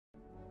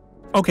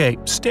Okay,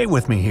 stay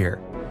with me here.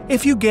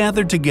 If you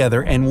gathered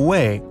together and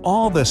weigh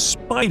all the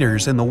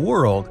spiders in the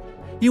world,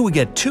 you would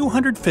get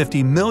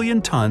 250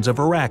 million tons of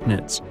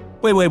arachnids.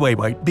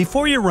 Wait.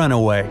 Before you run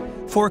away,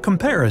 for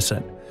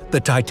comparison, the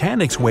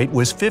Titanic's weight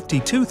was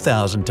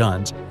 52,000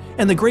 tons,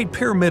 and the Great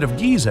Pyramid of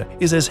Giza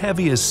is as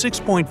heavy as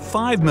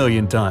 6.5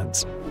 million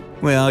tons.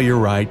 Well, you're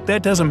right,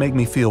 that doesn't make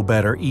me feel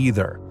better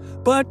either.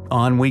 But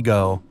on we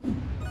go.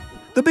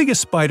 The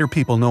biggest spider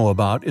people know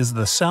about is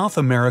the South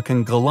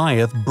American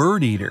Goliath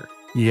birdeater.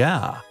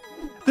 Yeah.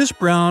 This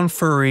brown,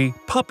 furry,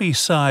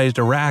 puppy-sized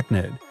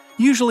arachnid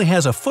usually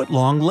has a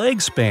foot-long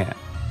leg span.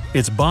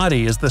 Its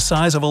body is the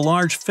size of a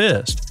large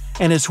fist,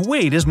 and its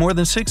weight is more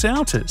than 6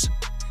 ounces.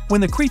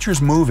 When the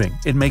creature's moving,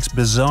 it makes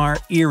bizarre,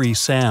 eerie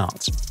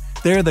sounds.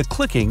 They're the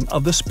clicking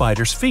of the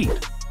spider's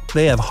feet.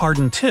 They have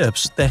hardened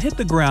tips that hit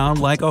the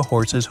ground like a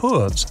horse's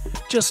hooves,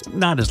 just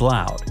not as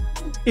loud.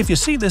 If you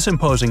see this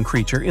imposing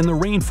creature in the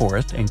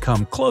rainforest and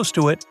come close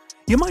to it,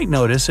 you might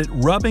notice it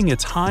rubbing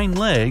its hind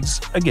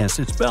legs against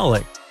its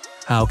belly.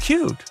 How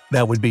cute,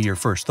 that would be your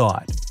first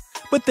thought.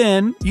 But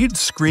then you'd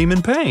scream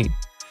in pain.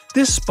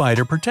 This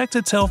spider protects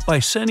itself by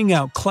sending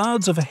out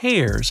clouds of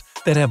hairs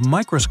that have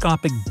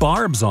microscopic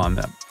barbs on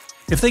them.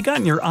 If they got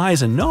in your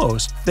eyes and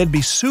nose, they'd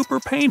be super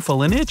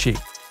painful and itchy.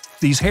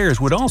 These hairs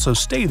would also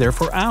stay there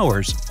for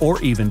hours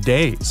or even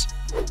days.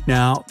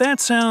 Now, that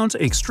sounds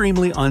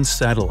extremely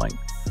unsettling.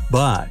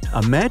 But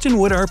imagine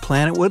what our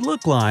planet would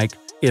look like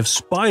if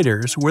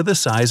spiders were the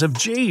size of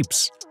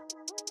jeeps.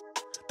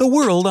 The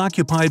world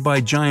occupied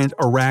by giant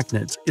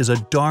arachnids is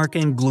a dark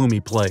and gloomy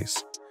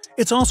place.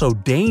 It's also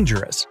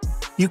dangerous.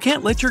 You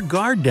can't let your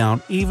guard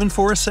down even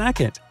for a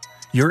second.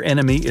 Your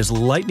enemy is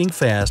lightning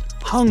fast,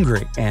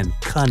 hungry, and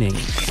cunning.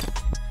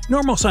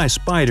 Normal-sized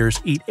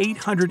spiders eat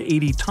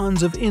 880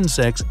 tons of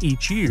insects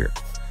each year.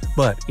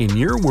 But in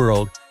your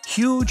world,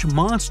 huge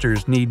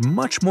monsters need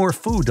much more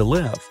food to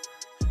live.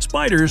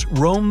 Spiders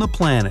roam the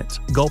planet,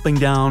 gulping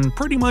down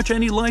pretty much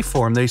any life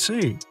form they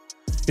see.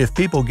 If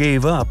people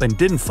gave up and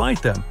didn't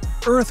fight them,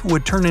 Earth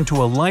would turn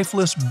into a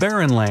lifeless,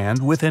 barren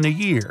land within a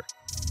year.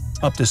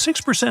 Up to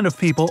 6% of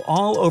people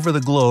all over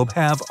the globe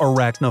have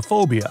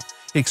arachnophobia,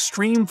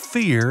 extreme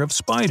fear of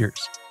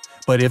spiders.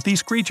 But if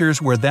these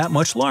creatures were that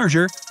much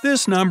larger,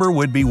 this number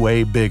would be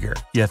way bigger,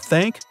 you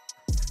think?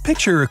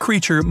 Picture a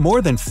creature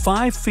more than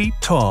 5 feet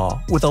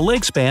tall with a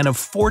leg span of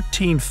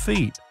 14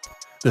 feet.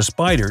 The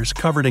spider's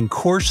covered in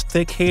coarse,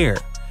 thick hair,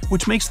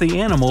 which makes the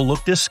animal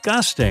look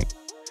disgusting.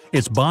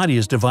 Its body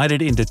is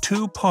divided into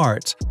 2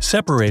 parts,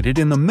 separated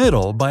in the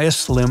middle by a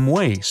slim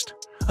waist.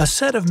 A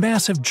set of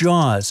massive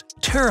jaws,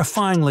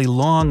 terrifyingly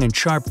long and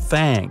sharp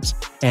fangs,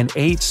 and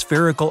 8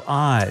 spherical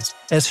eyes,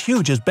 as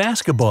huge as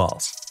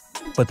basketballs.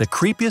 But the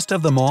creepiest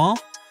of them all?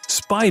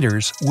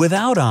 Spiders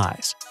without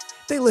eyes.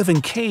 They live in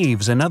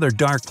caves and other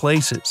dark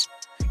places.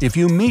 If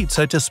you meet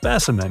such a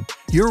specimen,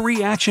 your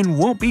reaction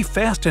won't be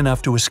fast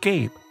enough to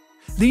escape.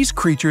 These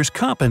creatures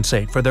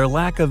compensate for their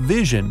lack of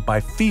vision by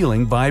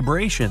feeling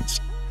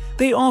vibrations.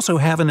 They also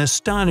have an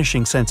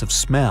astonishing sense of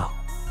smell.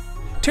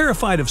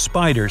 Terrified of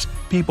spiders,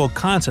 people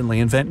constantly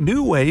invent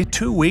new ways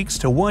 2 weeks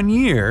to 1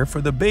 year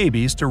for the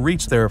babies to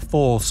reach their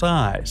full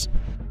size.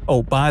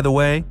 Oh, by the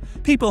way,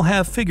 people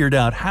have figured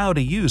out how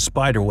to use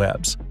spider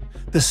webs.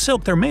 The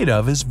silk they're made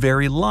of is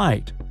very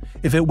light.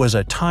 If it was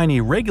a tiny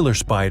regular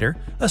spider,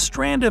 a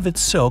strand of its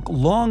silk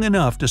long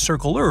enough to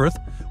circle Earth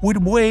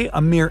would weigh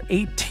a mere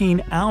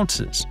 18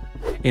 ounces.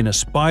 In a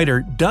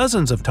spider,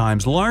 dozens of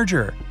times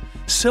larger.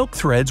 Silk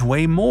threads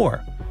weigh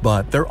more,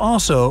 but they're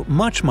also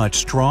much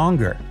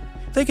stronger.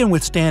 They can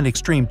withstand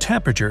extreme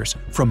temperatures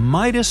from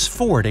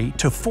 -40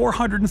 to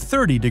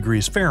 430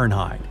 degrees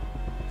Fahrenheit.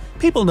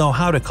 People know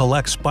how to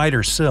collect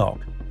spider silk.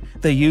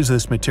 They use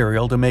this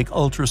material to make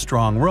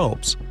ultra-strong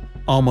ropes.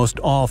 Almost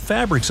all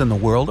fabrics in the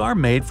world are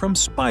made from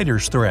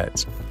spider's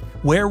threads.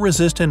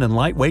 Wear-resistant and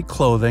lightweight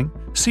clothing,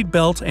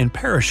 seatbelts and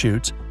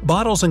parachutes,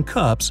 bottles and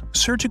cups,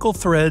 surgical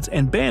threads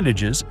and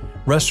bandages,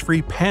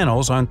 rust-free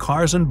panels on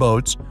cars and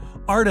boats,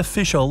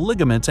 artificial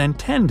ligaments and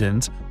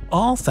tendons,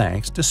 all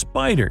thanks to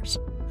spiders.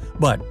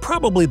 But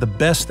probably the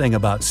best thing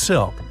about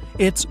silk,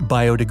 it's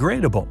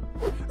biodegradable.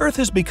 Earth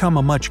has become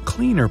a much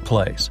cleaner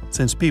place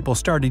since people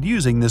started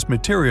using this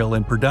material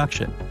in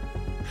production.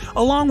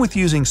 Along with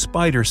using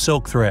spider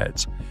silk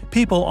threads,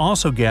 people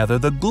also gather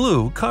the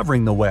glue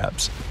covering the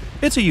webs.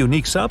 It's a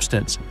unique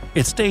substance.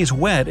 It stays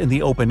wet in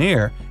the open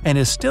air and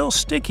is still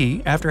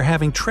sticky after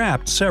having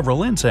trapped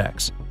several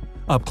insects.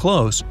 Up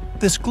close,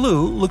 this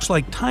glue looks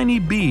like tiny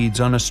beads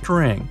on a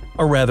string,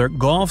 or rather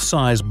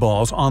golf-sized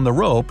balls on the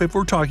rope if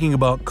we're talking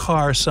about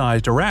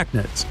car-sized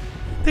arachnids.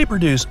 They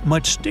produce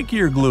much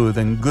stickier glue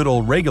than good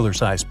old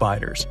regular-sized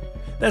spiders.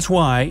 That's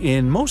why,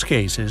 in most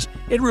cases,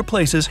 it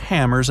replaces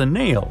hammers and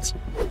nails.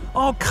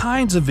 All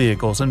kinds of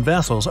vehicles and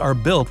vessels are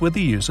built with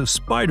the use of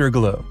spider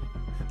glue.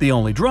 The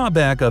only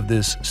drawback of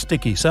this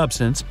sticky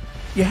substance,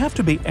 you have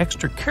to be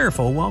extra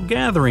careful while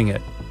gathering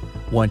it.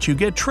 Once you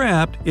get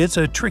trapped, it's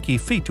a tricky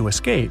feat to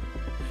escape.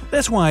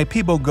 That's why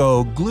people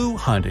go glue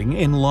hunting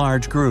in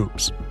large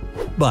groups.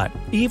 But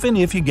even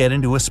if you get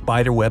into a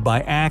spider web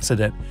by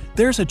accident,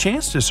 there's a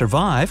chance to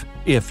survive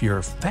if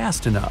you're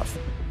fast enough.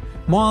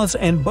 Moths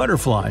and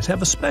butterflies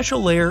have a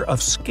special layer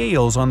of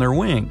scales on their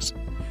wings.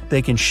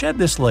 They can shed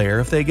this layer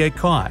if they get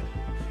caught.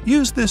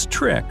 Use this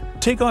trick,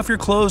 take off your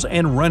clothes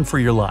and run for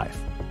your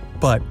life.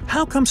 But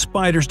how come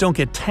spiders don't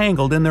get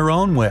tangled in their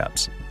own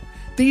webs?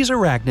 These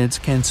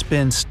arachnids can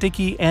spin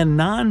sticky and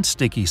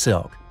non-sticky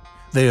silk.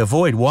 They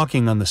avoid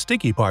walking on the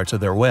sticky parts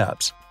of their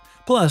webs.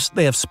 Plus,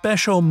 they have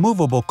special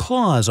movable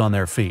claws on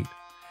their feet.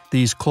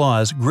 These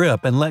claws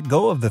grip and let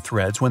go of the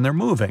threads when they're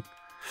moving.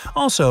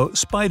 Also,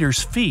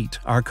 spiders' feet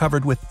are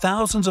covered with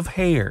thousands of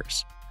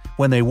hairs.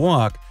 When they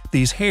walk,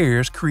 these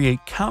hairs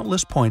create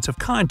countless points of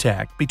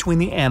contact between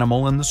the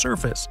animal and the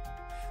surface.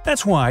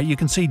 That's why you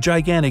can see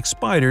gigantic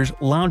spiders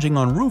lounging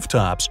on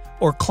rooftops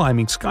or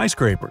climbing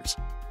skyscrapers.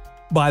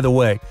 By the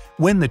way,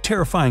 when the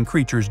terrifying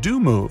creatures do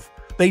move,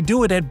 they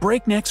do it at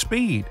breakneck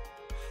speed.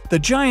 The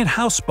giant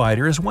house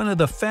spider is one of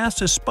the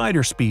fastest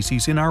spider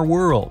species in our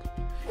world.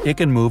 It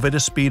can move at a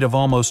speed of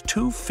almost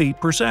 2 feet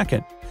per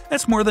second.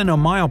 That's more than a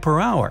mile per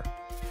hour.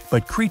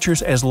 But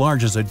creatures as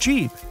large as a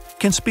Jeep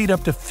can speed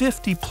up to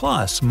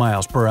 50+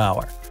 miles per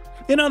hour.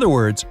 In other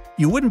words,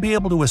 you wouldn't be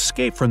able to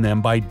escape from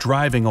them by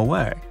driving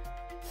away.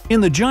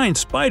 In the giant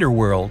spider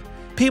world,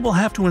 people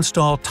have to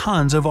install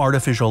tons of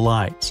artificial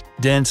lights.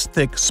 Dense,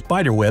 thick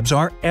spider webs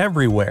are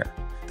everywhere.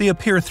 They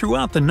appear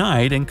throughout the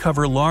night and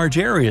cover large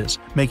areas,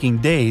 making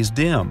days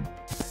dim.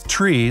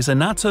 Trees and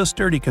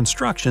not-so-sturdy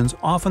constructions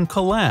often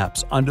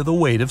collapse under the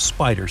weight of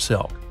spider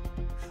silk.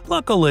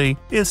 Luckily,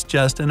 it's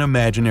just an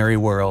imaginary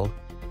world.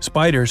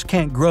 Spiders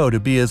can't grow to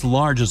be as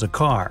large as a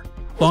car.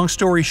 Long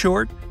story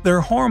short,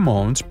 their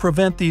hormones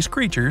prevent these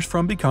creatures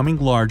from becoming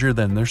larger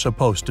than they're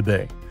supposed to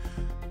be.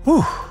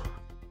 Whew!